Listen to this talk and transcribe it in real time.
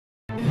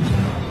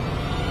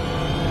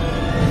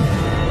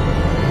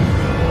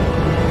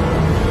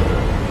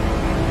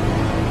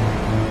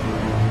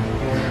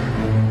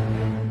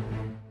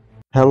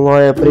Hello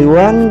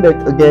everyone,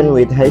 back again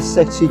with Hey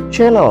Sexy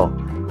channel.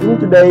 In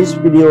today's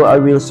video, I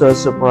will show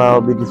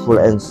several beautiful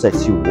and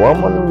sexy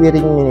women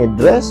wearing mini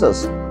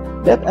dresses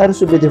that are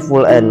so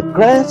beautiful and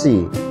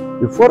classy.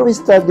 Before we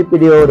start the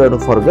video, don't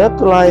forget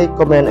to like,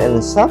 comment,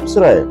 and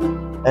subscribe.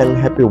 And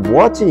happy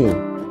watching.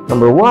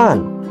 Number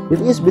 1. It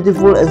is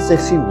beautiful and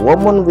sexy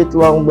woman with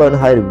long blonde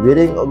hair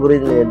wearing a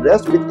green mini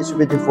dress which is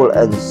beautiful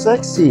and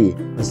sexy.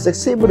 The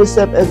sexy body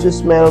shape and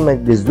smell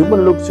make this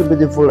woman look so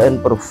beautiful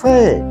and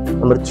perfect.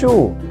 Number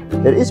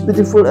 2. There is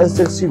beautiful and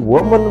sexy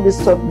woman with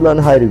short blonde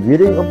hair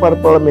wearing a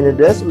purple mini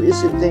dress who is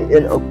sitting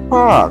in a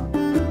park.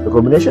 The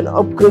combination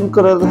of cream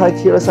colored high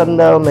heel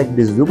sandal make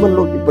this woman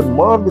look even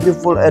more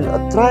beautiful and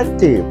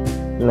attractive.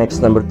 Next,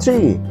 number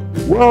 3.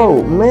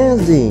 Wow,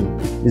 amazing!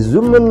 This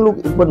woman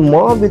look even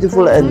more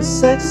beautiful and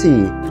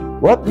sexy.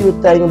 What do you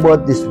think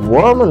about this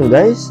woman,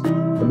 guys?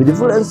 A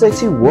beautiful and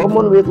sexy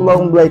woman with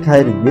long black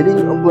hair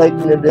wearing a black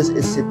mini dress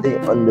is sitting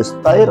on the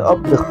stair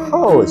of the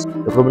house.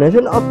 The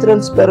combination of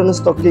transparent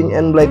stocking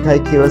and black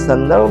high heel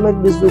sandal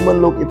make this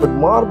woman look even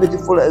more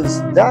beautiful and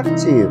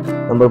seductive.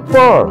 Number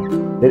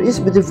 4. There is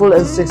beautiful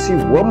and sexy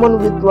woman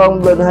with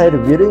long blonde hair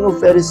wearing a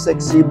very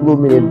sexy blue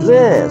mini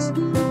dress.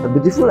 A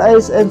beautiful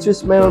eyes and sweet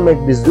smile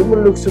make this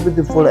woman look so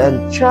beautiful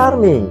and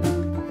charming.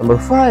 Number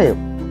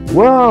 5.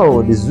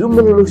 Wow, this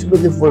woman looks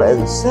beautiful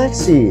and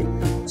sexy.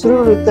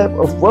 Truly the type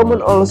of woman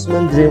all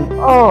men dream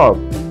of.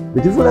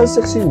 Beautiful and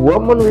sexy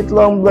woman with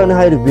long blonde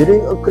hair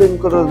wearing a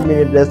cream colored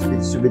mini dress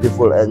which is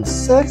beautiful and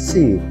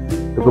sexy.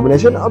 The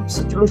combination of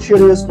such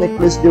luxurious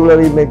necklace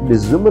jewelry make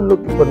this woman look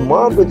even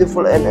more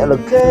beautiful and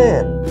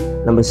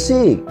elegant. Number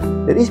 6.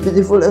 There is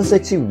beautiful and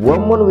sexy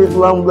woman with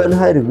long blonde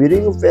hair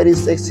wearing a very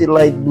sexy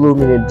light blue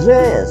mini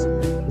dress.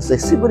 The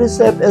sexy body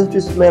shape and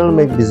sweet smell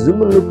make this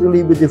woman look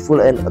really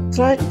beautiful and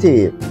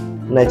attractive.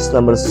 Next,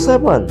 number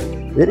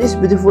 7. There is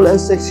beautiful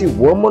and sexy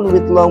woman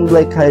with long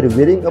black hair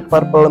wearing a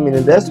purple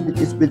mini dress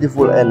which is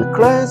beautiful and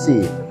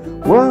classy.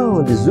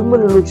 Wow, this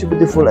woman looks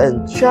beautiful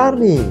and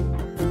charming.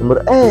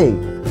 Number 8.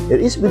 There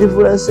is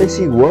beautiful and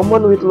sexy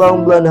woman with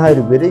long blonde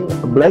hair wearing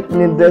a black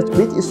mini dress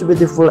which is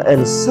beautiful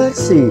and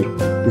sexy.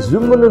 This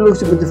woman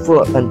looks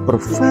beautiful and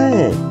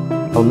perfect.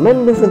 A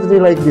man definitely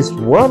like this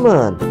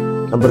woman.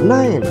 Number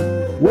 9.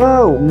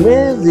 Wow,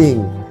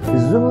 amazing!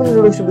 This woman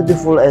looks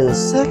beautiful and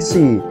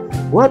sexy.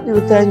 What do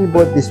you think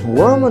about this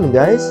woman,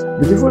 guys?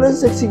 Beautiful and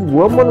sexy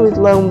woman with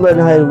long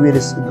blonde hair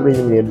wears a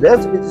green mini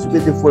dress which is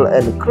beautiful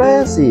and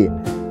classy.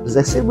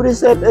 The sexy body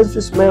shape and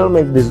sweet smell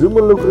make this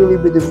woman look really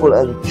beautiful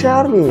and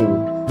charming.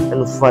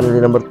 And finally,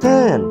 number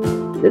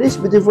 10. There is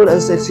beautiful and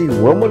sexy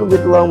woman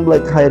with long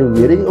black hair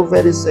wearing a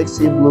very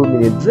sexy blue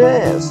mini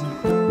dress.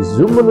 This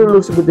woman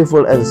looks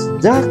beautiful and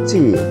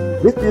seductive.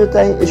 Which do you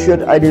think is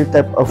your ideal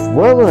type of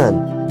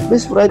woman?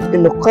 Please write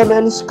in the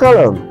comments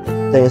column.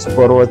 Thanks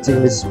for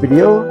watching this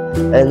video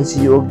and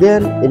see you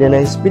again in the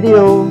next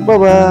video. Bye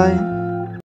bye.